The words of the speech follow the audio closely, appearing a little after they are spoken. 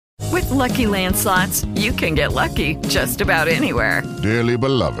Lucky Land Slots, you can get lucky just about anywhere. Dearly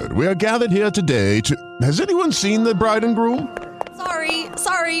beloved, we are gathered here today to... Has anyone seen the bride and groom?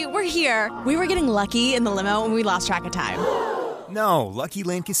 Sorry, we're here. We were getting lucky in the limo and we lost track of time. No, Lucky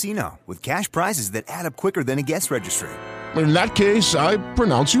Land Casino, with cash prizes that add up quicker than a guest registry. In that case, I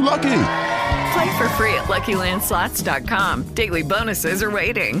pronounce you lucky. Play for free at LuckyLandSlots.com. Daily bonuses are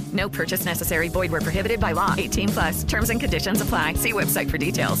waiting. No purchase necessary. Void where prohibited by law. 18+. Terms and conditions apply. See website for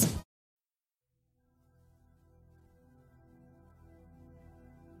details.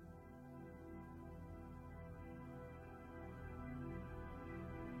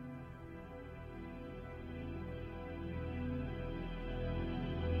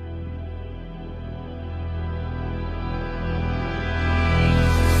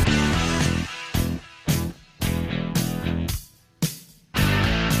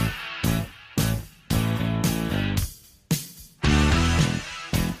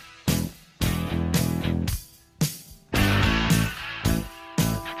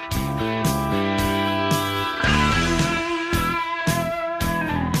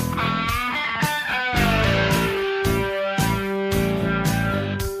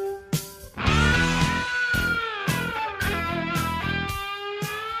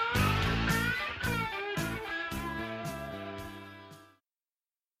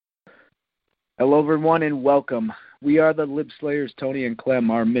 Hello, everyone, and welcome. We are the Lib Slayers, Tony and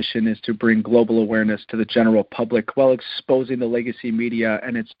Clem. Our mission is to bring global awareness to the general public while exposing the legacy media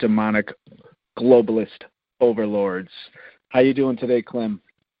and its demonic globalist overlords. How you doing today, Clem?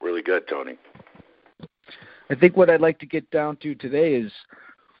 Really good, Tony. I think what I'd like to get down to today is,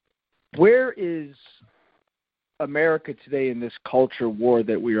 where is America today in this culture war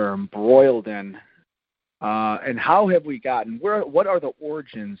that we are embroiled in, and how have we gotten? What are the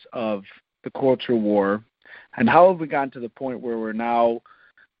origins of the culture war, and how have we gotten to the point where we're now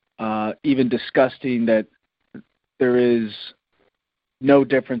even discussing that there is no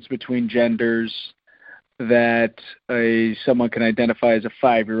difference between genders, that someone can identify as a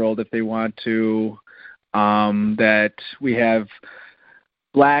 5-year-old if they want to, that we have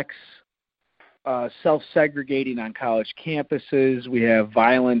blacks self-segregating on college campuses, we have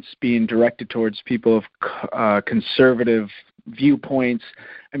violence being directed towards people of conservative viewpoints.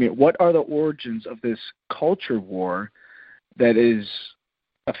 I mean, what are the origins of this culture war that is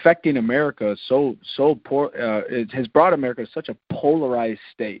affecting America so poor? It has brought America to such a polarized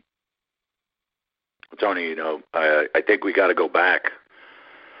state. Tony, I think we got to go back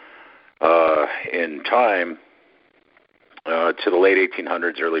in time to the late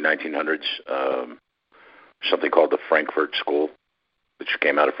 1800s, early 1900s, something called the Frankfurt School, which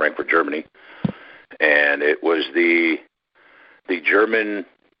came out of Frankfurt, Germany. And it was the German,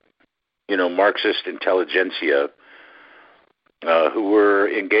 Marxist intelligentsia who were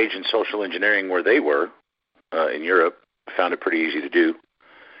engaged in social engineering where they were in Europe, found it pretty easy to do.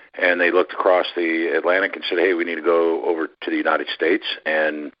 And they looked across the Atlantic and said, hey, we need to go over to the United States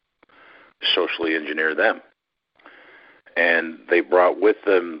and socially engineer them. And they brought with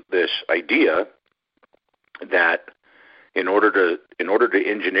them this idea that in order to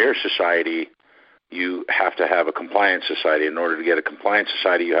engineer society, you have to have a compliance society. In order to get a compliance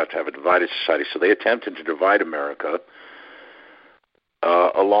society, you have to have a divided society. So they attempted to divide America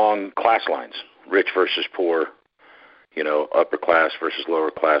along class lines, rich versus poor, upper class versus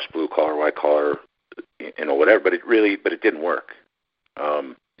lower class, blue collar, white collar, whatever. But it didn't work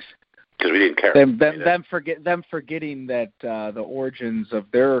because we didn't care. Them forgetting that the origins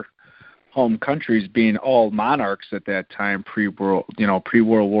of their home countries being all monarchs at that time, pre-World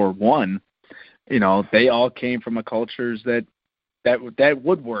War One. They all came from a cultures that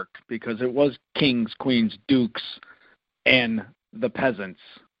would work because it was kings, queens, dukes, and the peasants.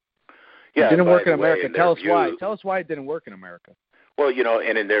 Yeah, it didn't work in America. Tell us why. Tell us why it didn't work in America. Well,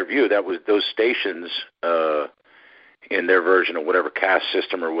 and in their view, that was those stations in their version of whatever caste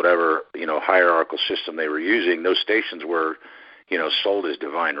system or whatever hierarchical system they were using. Those stations were, sold as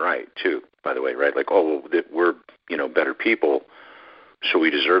divine right too. By the way, right? Like, oh, well, we're better people. So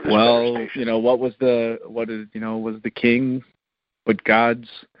we deserve this better station. Was the king but God's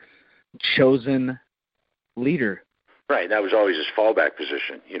chosen leader? Right, that was always his fallback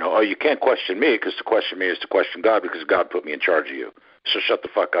position. You can't question me because to question me is to question God because God put me in charge of you. So shut the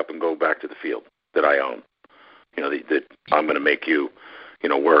fuck up and go back to the field that I own. That I'm going to make you,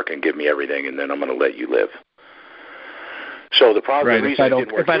 work and give me everything, and then I'm going to let you live. So the problem, right? The reason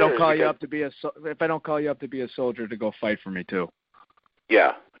If I don't call you up to be a soldier to go fight for me too.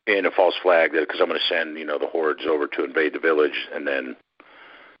 Yeah, in a false flag because I'm going to send the hordes over to invade the village and then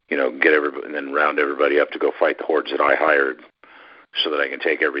get everybody and then round everybody up to go fight the hordes that I hired so that I can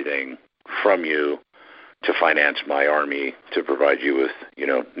take everything from you to finance my army to provide you with,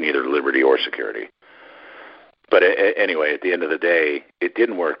 neither liberty or security. But anyway, at the end of the day, it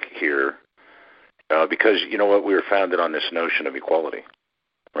didn't work here because, we were founded on this notion of equality,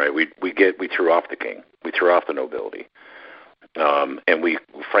 right? We threw off the king. We threw off the nobility. And we,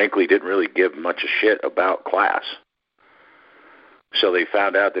 frankly, didn't really give much a shit about class. So they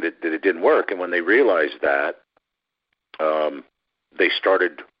found out that it didn't work. And when they realized that, they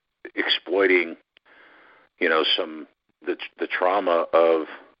started exploiting, the trauma of,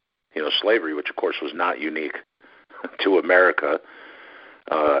 slavery, which, of course, was not unique to America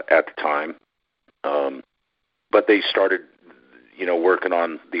at the time. But they started, working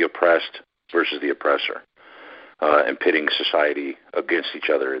on the oppressed versus the oppressor and pitting society against each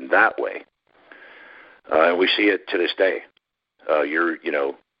other in that way. And we see it to this day.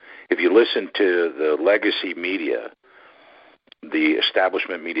 If you listen to the legacy media, the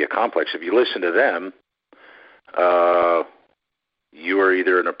establishment media complex, if you listen to them, you are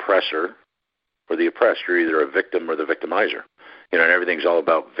either an oppressor or the oppressed. You're either a victim or the victimizer. And everything's all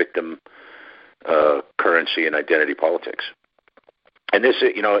about victim currency and identity politics. And this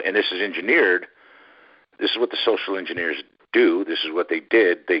is engineered. This is what the social engineers do. This is what they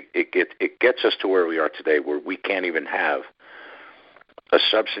did. It gets us to where we are today, where we can't even have a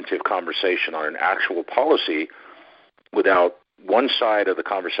substantive conversation on an actual policy without one side of the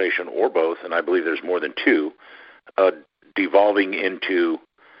conversation or both, and I believe there's more than two, devolving into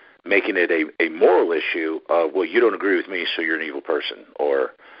making it a moral issue of, well, you don't agree with me, so you're an evil person,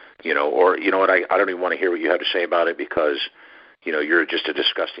 or you know what, I don't even want to hear what you have to say about it because, you're just a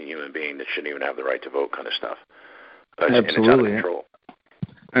disgusting human being that shouldn't even have the right to vote kind of stuff. Absolutely. And it's out of control.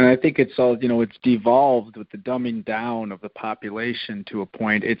 And I think it's all, it's devolved with the dumbing down of the population to a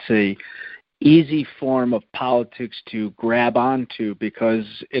point. It's a easy form of politics to grab onto because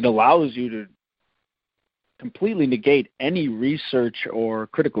it allows you to completely negate any research or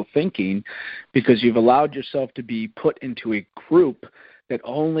critical thinking because you've allowed yourself to be put into a group that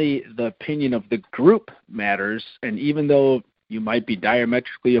only the opinion of the group matters. And even though you might be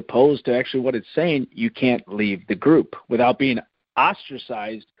diametrically opposed to actually what it's saying, you can't leave the group without being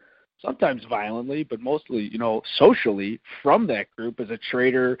ostracized, sometimes violently, but mostly, socially from that group as a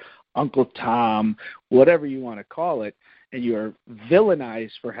traitor, Uncle Tom, whatever you want to call it, and you are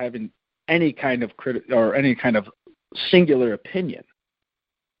villainized for having any kind of any kind of singular opinion.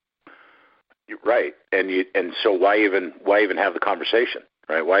 You're right, and so why even have the conversation,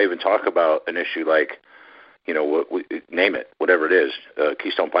 right? Why even talk about an issue like, name it, whatever it is,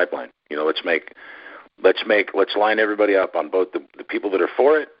 Keystone Pipeline. Let's line everybody up on both the people that are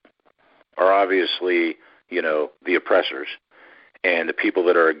for it are obviously, the oppressors, and the people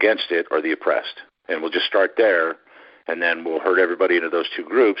that are against it are the oppressed. And we'll just start there, and then we'll herd everybody into those two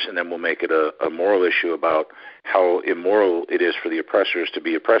groups, and then we'll make it a moral issue about how immoral it is for the oppressors to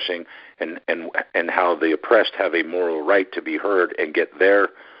be oppressing, and how the oppressed have a moral right to be heard and get their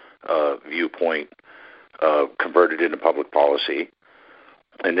viewpoint converted into public policy.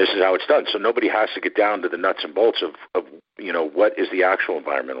 And this is how it's done. So nobody has to get down to the nuts and bolts of what is the actual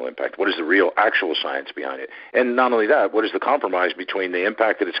environmental impact? What is the real actual science behind it? And not only that, what is the compromise between the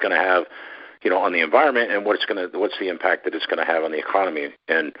impact that it's going to have, on the environment and what's the impact that it's going to have on the economy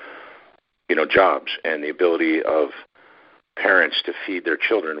and, jobs and the ability of parents to feed their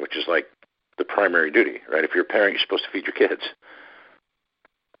children, which is like the primary duty, right? If you're a parent, you're supposed to feed your kids.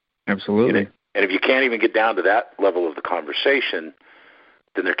 Absolutely. And if you can't even get down to that level of the conversation,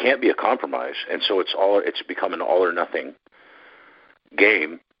 then there can't be a compromise. And so it's become an all or nothing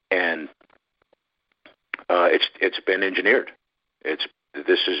game, and it's been engineered.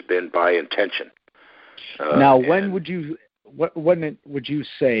 This has been by intention. Now, when would you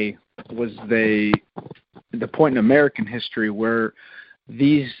say was the point in American history where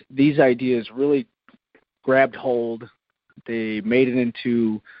these ideas really grabbed hold? They made it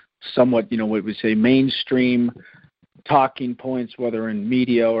into somewhat, what we say, mainstream talking points, whether in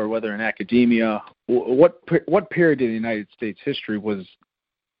media or whether in academia. What period in the United States history were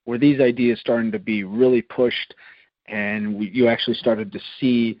these ideas starting to be really pushed, and you actually started to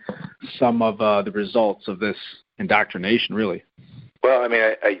see some of the results of this indoctrination, really? Well,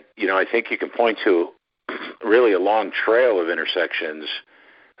 I think you can point to really a long trail of intersections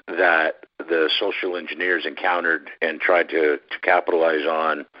that the social engineers encountered and tried to capitalize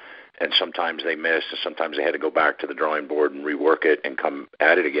on, and sometimes they missed, and sometimes they had to go back to the drawing board and rework it and come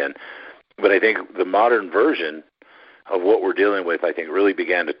at it again. But I think the modern version of what we're dealing with, I think, really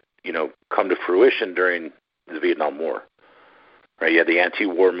began to, come to fruition during the Vietnam War. Right? You had the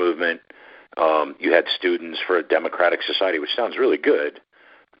anti-war movement. You had Students for a Democratic Society, which sounds really good,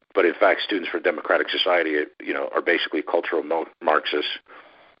 but in fact, Students for a Democratic Society, are basically cultural Marxists,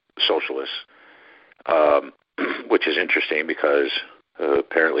 socialists, which is interesting because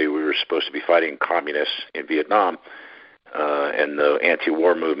apparently we were supposed to be fighting communists in Vietnam, and the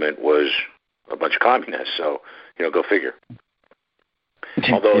anti-war movement was a bunch of communists. So, go figure.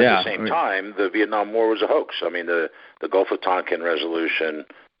 Although at the same time, the Vietnam War was a hoax. I mean, the Gulf of Tonkin resolution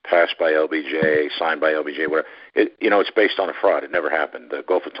passed by LBJ, signed by LBJ, whatever. It's based on a fraud. It never happened. The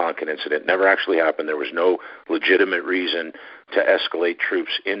Gulf of Tonkin incident never actually happened. There was no legitimate reason to escalate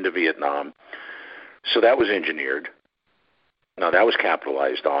troops into Vietnam. So that was engineered. Now, that was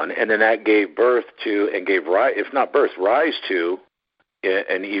capitalized on. And then that gave birth to, and gave rise, if not birth, rise to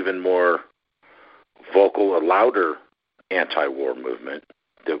an even more vocal, a louder anti-war movement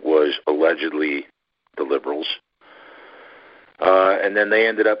that was allegedly the liberals. And then they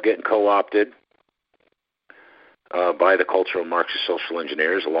ended up getting co-opted by the cultural Marxist social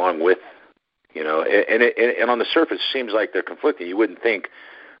engineers, along with, and on the surface it seems like they're conflicting. You wouldn't think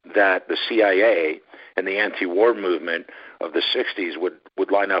that the CIA and the anti-war movement of the 60s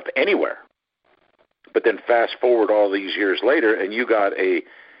would line up anywhere. But then fast forward all these years later, and you got a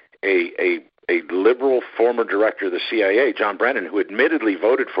liberal former director of the CIA, John Brennan, who admittedly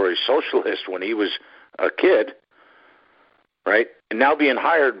voted for a socialist when he was a kid, right? And now being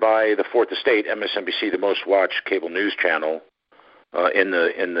hired by the Fourth Estate, MSNBC, the most watched cable news channel in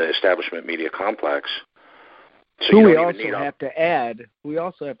the establishment media complex. So we also have to add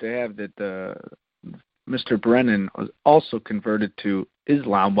that Mr. Brennan was also converted to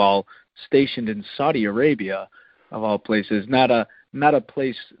Islam while stationed in Saudi Arabia, of all places. Not a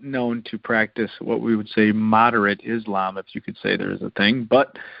place known to practice what we would say moderate Islam, if you could say there is a thing.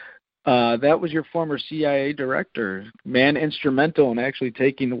 But that was your former CIA director, man instrumental in actually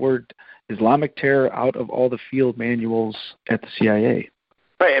taking the word Islamic terror out of all the field manuals at the CIA.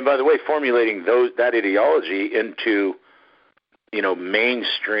 Right, and by the way, formulating that ideology into,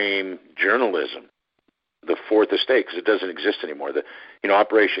 mainstream journalism, the Fourth Estate, because it doesn't exist anymore.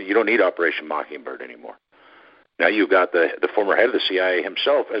 You don't need Operation Mockingbird anymore. Now you've got the former head of the CIA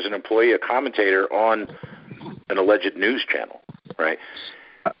himself as an employee, a commentator on an alleged news channel, right?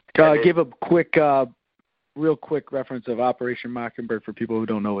 Give a real quick reference of Operation Mockingbird for people who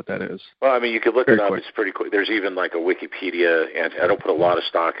don't know what that is. Well, I mean, you could look it up. It's pretty quick. There's even like a Wikipedia, and I don't put a lot of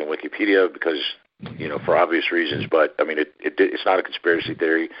stock in Wikipedia because, for obvious reasons, but I mean, it's not a conspiracy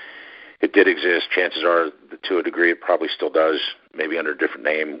theory. It did exist. Chances are, to a degree, it probably still does, maybe under a different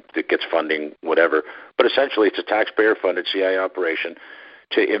name that gets funding, whatever. But essentially, it's a taxpayer-funded CIA operation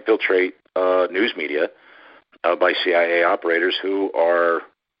to infiltrate news media by CIA operators who are,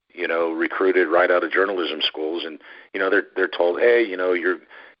 recruited right out of journalism schools, and they're told, hey,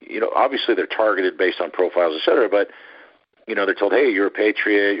 obviously they're targeted based on profiles, et cetera, but they're told, hey, you're a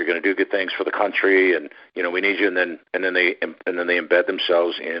patriot, you're going to do good things for the country, and we need you, and then they embed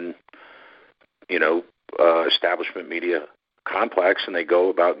themselves in establishment media complex, and they go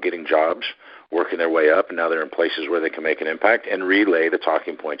about getting jobs, working their way up, and now they're in places where they can make an impact and relay the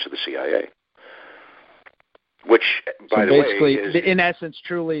talking points of the CIA. Which, by the way, is in essence,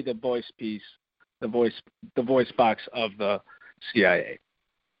 truly the voice piece, the voice box of the CIA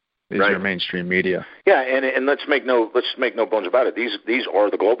is your mainstream media. Yeah, and let's make no bones about it. These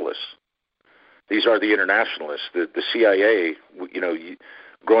are the globalists. These are the internationalists. The CIA,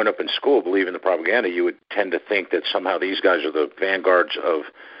 growing up in school, believing the propaganda, you would tend to think that somehow these guys are the vanguards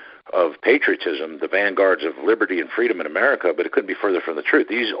of patriotism, the vanguards of liberty and freedom in America, but it couldn't be further from the truth.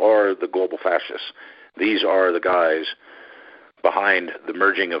 These are the global fascists. These are the guys behind the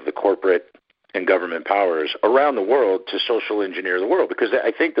merging of the corporate and government powers around the world to social engineer the world. Because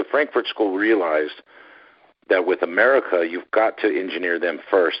I think the Frankfurt School realized that with America, you've got to engineer them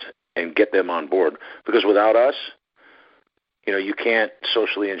first and get them on board. Because without us, you can't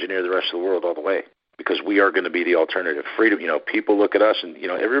socially engineer the rest of the world all the way. Because we are going to be the alternative. Freedom, people look at us and,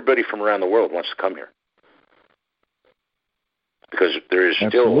 everybody from around the world wants to come here. Because there is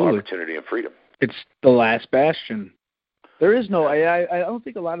still opportunity and freedom. It's the last bastion. There is no. I don't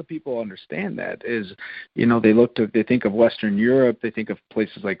think a lot of people understand that. Is they think of Western Europe, they think of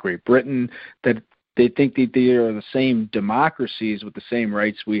places like Great Britain, that they think that they are the same democracies with the same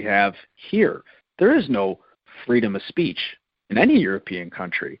rights we have here. There is no freedom of speech in any European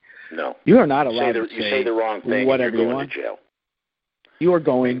country. No, you are not allowed to say the wrong thing. Whatever you're you going want. to jail. You are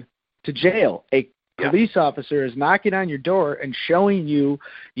going to jail. A police officer is knocking on your door and showing you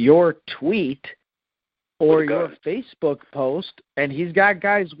your tweet or your Facebook post, and he's got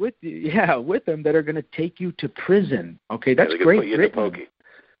guys with him that are going to take you to prison. Okay, that's Great Britain.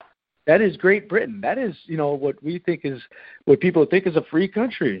 That is Great Britain. That is, what people think is a free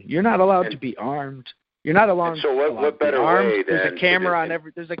country. You're not allowed to be armed. You're not allowed. So what better way than there's a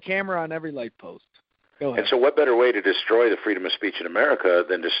camera on every light post. Go ahead. And so what better way to destroy the freedom of speech in America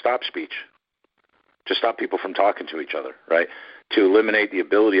than to stop speech? To stop people from talking to each other, right? To eliminate the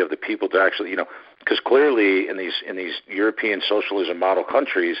ability of the people to actually, because clearly in these European socialism model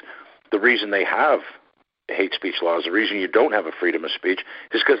countries, the reason they have hate speech laws, the reason you don't have a freedom of speech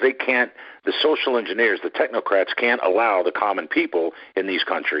is because the social engineers, the technocrats can't allow the common people in these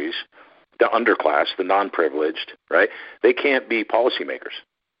countries, the underclass, the non-privileged, right? They can't be policymakers.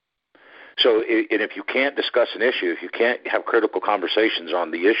 So and if you can't discuss an issue, if you can't have critical conversations on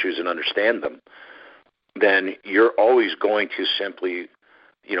the issues and understand them, then you're always going to simply,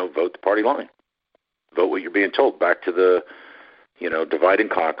 vote the party line. Vote what you're being told. Back to the, divide and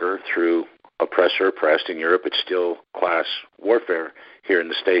conquer through oppressor oppressed. In Europe, it's still class warfare. Here in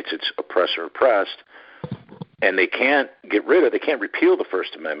the States, it's oppressor oppressed. And they can't they can't repeal the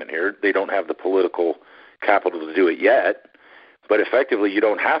First Amendment here. They don't have the political capital to do it yet. But effectively, you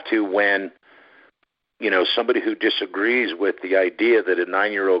don't have to when, somebody who disagrees with the idea that a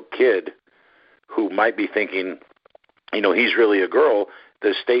 9-year-old kid who might be thinking, he's really a girl,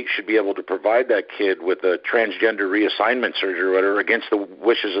 the state should be able to provide that kid with a transgender reassignment surgery or whatever against the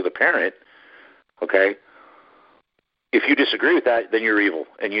wishes of the parent, okay? If you disagree with that, then you're evil,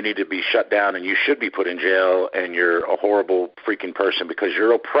 and you need to be shut down, and you should be put in jail, and you're a horrible freaking person because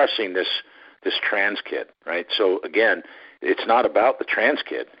you're oppressing this trans kid, right? So, again, it's not about the trans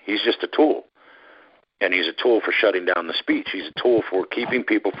kid. He's just a tool, and he's a tool for shutting down the speech. He's a tool for keeping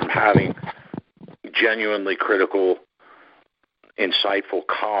people from having genuinely critical, insightful,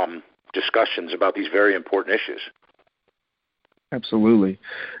 calm discussions about these very important issues. Absolutely.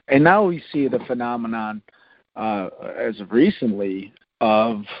 And now we see the phenomenon as of recently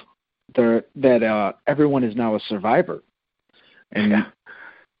of that everyone is now a survivor. And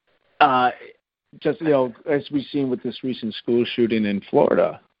just, as we've seen with this recent school shooting in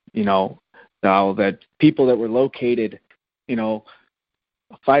Florida, now that people that were located,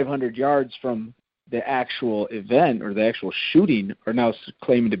 500 yards from the actual event or the actual shooting are now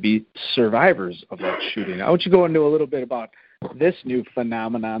claiming to be survivors of that shooting. I want you to go into a little bit about this new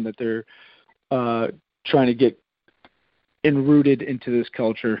phenomenon that they're trying to get enrooted into this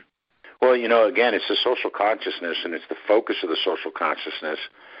culture. Well, again, it's the social consciousness, and it's the focus of the social consciousness.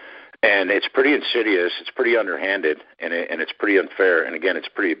 And it's pretty insidious, it's pretty underhanded, and it's pretty unfair. And, again, it's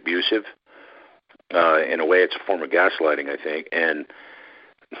pretty abusive. In a way, it's a form of gaslighting, I think.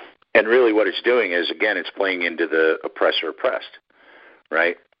 And really what it's doing is, again, it's playing into the oppressor-oppressed,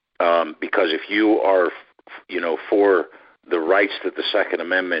 right? Because if you are, for the rights that the Second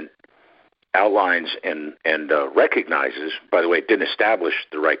Amendment outlines and recognizes, by the way, it didn't establish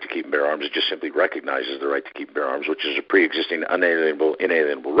the right to keep and bear arms, it just simply recognizes the right to keep and bear arms, which is a pre-existing inalienable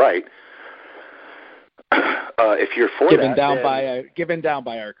right. If you're for given down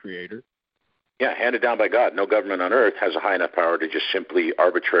by our Creator. Yeah, handed down by God. No government on earth has a high enough power to just simply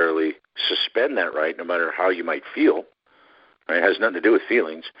arbitrarily suspend that right, no matter how you might feel. Right? It has nothing to do with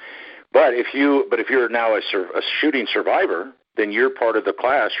feelings. But if you're now a shooting survivor, then you're part of the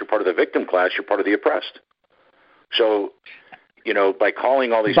class. You're part of the victim class. You're part of the oppressed. So, by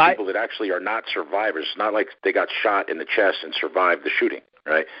calling all these people that actually are not survivors, it's not like they got shot in the chest and survived the shooting.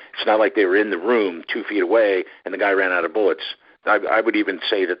 Right? It's not like they were in the room 2 feet away and the guy ran out of bullets. I would even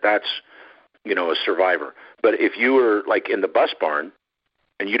say that that's a survivor. But if you were like in the bus barn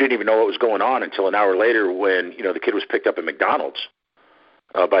and you didn't even know what was going on until an hour later when, the kid was picked up at McDonald's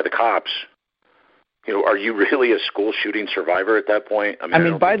by the cops, are you really a school shooting survivor at that point? I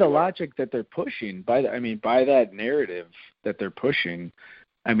mean by the logic that they're pushing, by that narrative that they're pushing,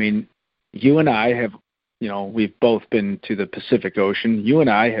 you and I have, we've both been to the Pacific Ocean. You and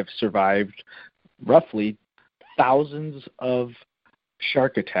I have survived roughly thousands of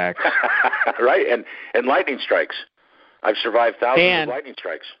shark attacks. Right, and lightning strikes. I've survived thousands of lightning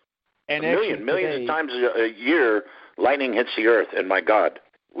strikes. And millions of times a year, lightning hits the earth, and my God,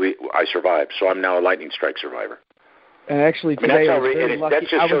 I survived. So I'm now a lightning strike survivor. And actually today, that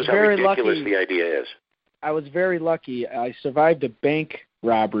just shows how ridiculous the idea is. I was very lucky. I survived a bank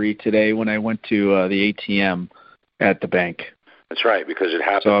robbery today when I went to the ATM at the bank. That's right, because it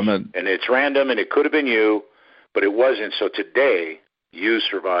happens. And it's random, and it could have been you, but it wasn't. So today, you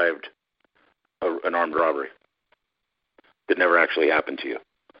survived an armed robbery that never actually happened to you.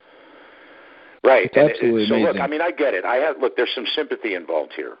 Right. It's absolutely amazing. Look, I get it. There's some sympathy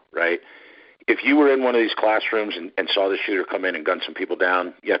involved here, right? If you were in one of these classrooms and saw the shooter come in and gun some people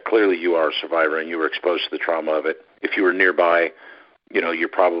down, yeah, clearly you are a survivor and you were exposed to the trauma of it. If you were nearby,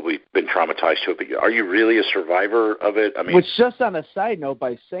 you've probably been traumatized to it. But are you really a survivor of it? I mean, which, just on a side note,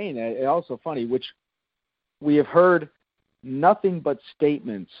 by saying that, it's also funny, which we have heard nothing but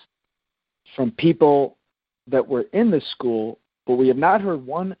statements from people that were in the school, but we have not heard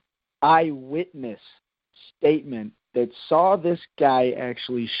one eyewitness statement that saw this guy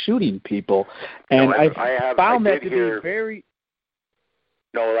actually shooting people. And I found that to be very...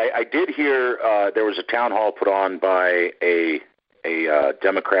 No, I did hear there was a town hall put on by a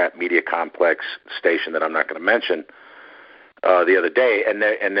Democrat media complex station that I'm not going to mention the other day, and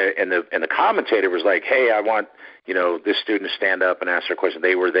the commentator was like, "Hey, I want this student to stand up and ask their question."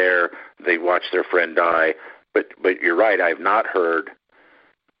 They were there; they watched their friend die. But you're right. I have not heard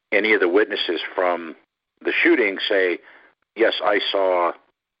any of the witnesses from the shooting say, "Yes, I saw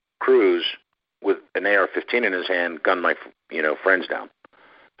Cruz with an AR-15 in his hand gun my friends down."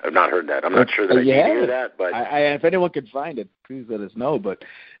 I've not heard that. I'm not sure that I did hear that, but if anyone could find it, please let us know. But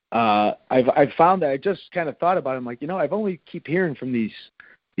I've found that I just kind of thought about it. I'm like, I've only keep hearing from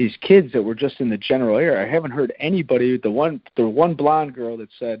these kids that were just in the general area. I haven't heard anybody. The one blonde girl that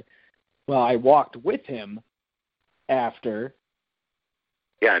said, "Well, I walked with him after."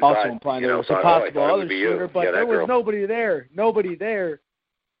 Yeah, and also implying there was a possible other shooter, but there was nobody there,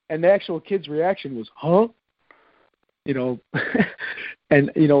 and the actual kid's reaction was, "Huh?" And,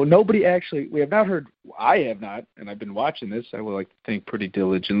 nobody actually, we have not heard, I have not, and I've been watching this, I would like to think pretty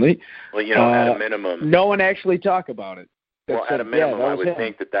diligently. Well, at a minimum. No one actually talk about it. At a minimum, I would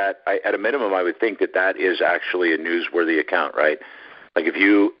think that is actually a newsworthy account, right? Like if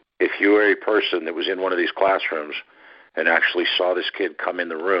you were a person that was in one of these classrooms and actually saw this kid come in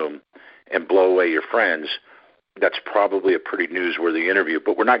the room and blow away your friends, that's probably a pretty newsworthy interview.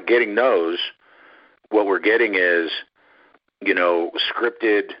 But we're not getting those. What we're getting is,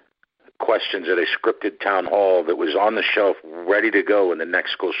 scripted questions at a scripted town hall that was on the shelf ready to go when the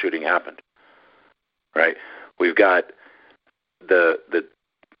next school shooting happened, right? We've got the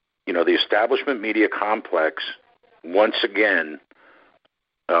establishment media complex once again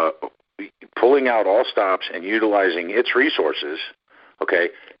pulling out all stops and utilizing its resources, okay,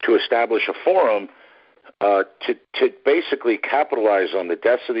 to establish a forum to basically capitalize on the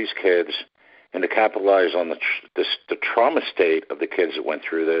deaths of these kids and to capitalize on the trauma state of the kids that went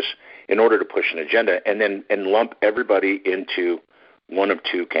through this in order to push an agenda, and lump everybody into one of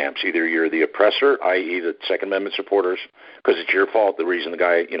two camps. Either you're the oppressor, i.e. the Second Amendment supporters, because it's your fault, the reason the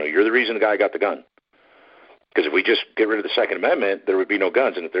guy, you're the reason the guy got the gun. Because if we just get rid of the Second Amendment, there would be no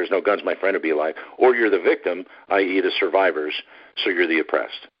guns, and if there's no guns, my friend would be alive. Or you're the victim, i.e. the survivors, so you're the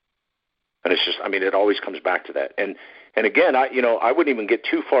oppressed. And it's just, it always comes back to that. And again, I wouldn't even get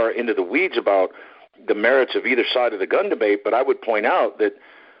too far into the weeds about the merits of either side of the gun debate, but I would point out that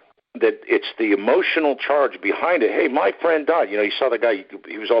it's the emotional charge behind it. Hey, my friend died. You saw the guy,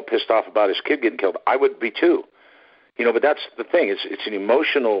 he was all pissed off about his kid getting killed. I would be too. But that's the thing. It's an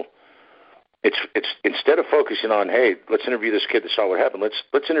emotional, it's instead of focusing on, hey, let's interview this kid that saw what happened,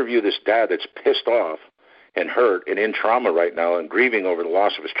 let's interview this dad that's pissed off and hurt and in trauma right now and grieving over the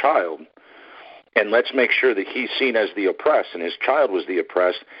loss of his child. And let's make sure that he's seen as the oppressed and his child was the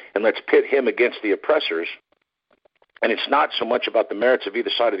oppressed, and let's pit him against the oppressors. And it's not so much about the merits of either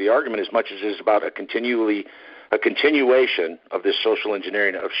side of the argument as much as it is about a continuation of this social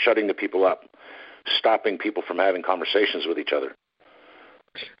engineering of shutting the people up, stopping people from having conversations with each other.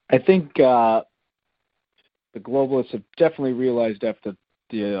 I think the globalists have definitely realized after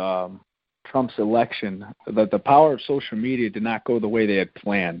the Trump's election that the power of social media did not go the way they had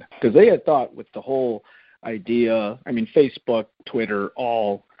planned, because they had thought with the whole idea, Facebook, Twitter,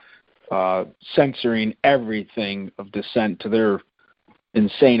 all censoring everything of dissent to their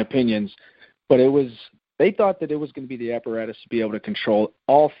insane opinions, but they thought that it was going to be the apparatus to be able to control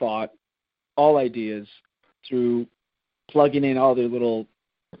all thought, all ideas through plugging in all their little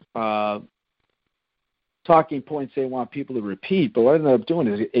talking points they want people to repeat. But what it ended up doing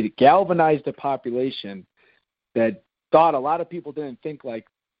is it galvanized a population that thought a lot of people didn't think like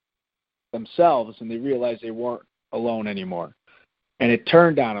themselves, and they realized they weren't alone anymore. And it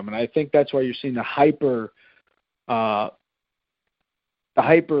turned on them. And I think that's why you're seeing the hyper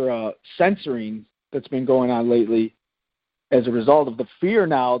censoring that's been going on lately as a result of the fear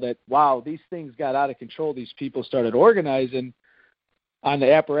now that, wow, these things got out of control. These people started organizing on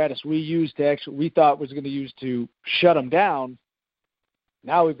the apparatus we thought was going to use to shut them down.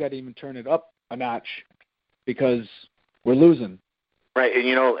 Now we've got to even turn it up a notch because we're losing. Right,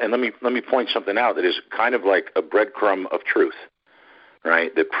 and let me point something out that is kind of like a breadcrumb of truth,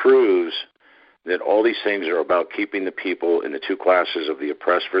 right? That proves that all these things are about keeping the people in the two classes of the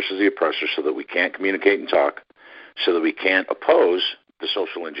oppressed versus the oppressor, so that we can't communicate and talk, so that we can't oppose the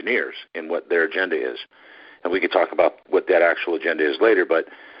social engineers in what their agenda is. And we could talk about what that actual agenda is later. But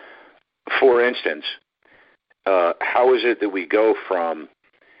for instance, how is it that we go from,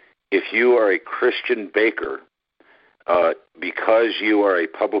 if you are a Christian baker, because you are a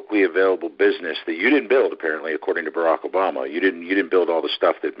publicly available business that you didn't build, apparently, according to Barack Obama, you didn't build all the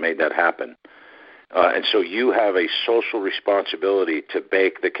stuff that made that happen. And so you have a social responsibility to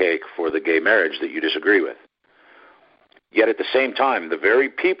bake the cake for the gay marriage that you disagree with. Yet at the same time, the very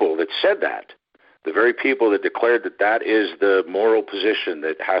people that said that, the very people that declared that that is the moral position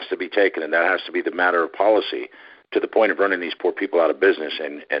that has to be taken and that has to be the matter of policy, to the point of running these poor people out of business,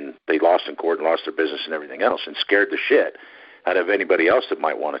 and they lost in court and lost their business and everything else, and scared the shit out of anybody else that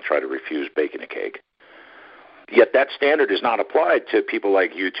might want to try to refuse baking a cake. Yet that standard is not applied to people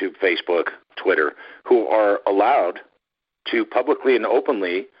like YouTube, Facebook, Twitter, who are allowed to publicly and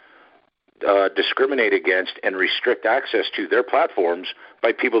openly discriminate against and restrict access to their platforms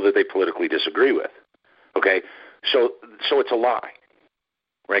by people that they politically disagree with. Okay, so it's a lie,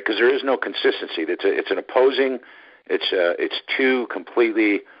 right? Because there is no consistency. It's an opposing. It's two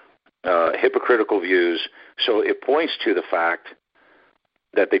completely hypocritical views. So it points to the fact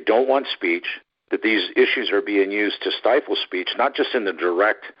that they don't want speech, that these issues are being used to stifle speech, not just in the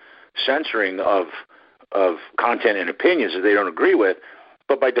direct censoring of content and opinions that they don't agree with,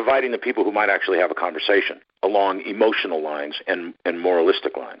 but by dividing the people who might actually have a conversation along emotional lines and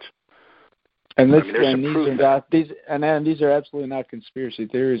moralistic lines. And these are absolutely not conspiracy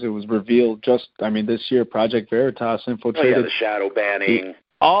theories. It was revealed just, this year, Project Veritas infiltrated. Oh, yeah, the shadow banning.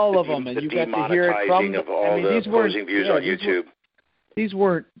 All of them, and you got to hear it from of all the opposing views on YouTube. These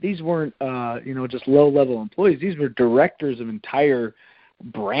weren't just low-level employees. These were directors of entire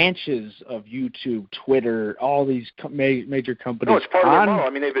branches of YouTube, Twitter, all these major companies. No, it's part of their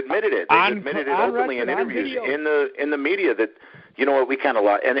model. They've admitted it. They've admitted it openly in interviews in the media that, you know what, we kind of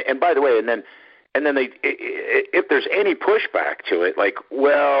lie. And by the way, and then they, if there's any pushback to it, like,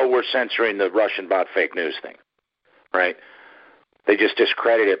 well, we're censoring the Russian bot fake news thing, right? They just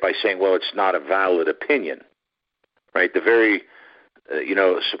discredit it by saying, well, it's not a valid opinion, right? The very,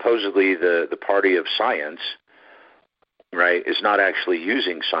 supposedly the party of science, right, is not actually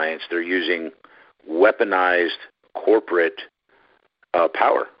using science. They're using weaponized corporate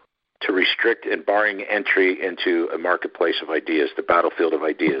power to restrict and barring entry into a marketplace of ideas, the battlefield of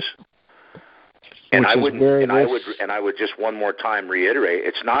ideas. And I would just one more time reiterate,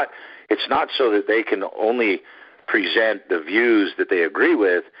 it's not so that they can only present the views that they agree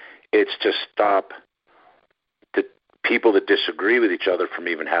with. It's to stop the people that disagree with each other from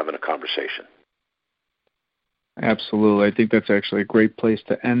even having a conversation. Absolutely. I think that's actually a great place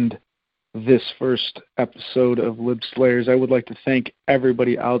to end this first episode of Lib Slayers. I would like to thank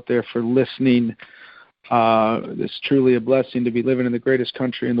everybody out there for listening. It's truly a blessing to be living in the greatest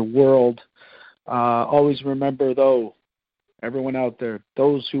country in the world. Always remember, though, everyone out there,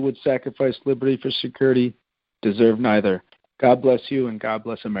 those who would sacrifice liberty for security deserve neither. God bless you, and God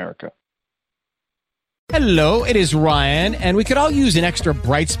bless America. Hello, it is Ryan, and we could all use an extra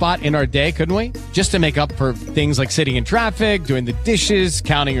bright spot in our day, couldn't we? Just to make up for things like sitting in traffic, doing the dishes,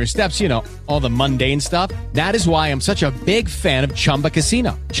 counting your steps, all the mundane stuff. That is why I'm such a big fan of Chumba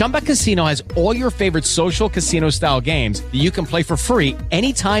Casino. Chumba Casino has all your favorite social casino-style games that you can play for free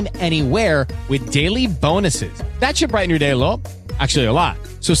anytime, anywhere with daily bonuses. That should brighten your day a little. Actually, a lot.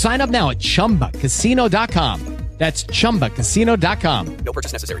 So sign up now at ChumbaCasino.com. That's ChumbaCasino.com. No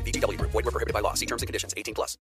purchase necessary. VGW Group. Void where prohibited by law. See terms and conditions. 18+.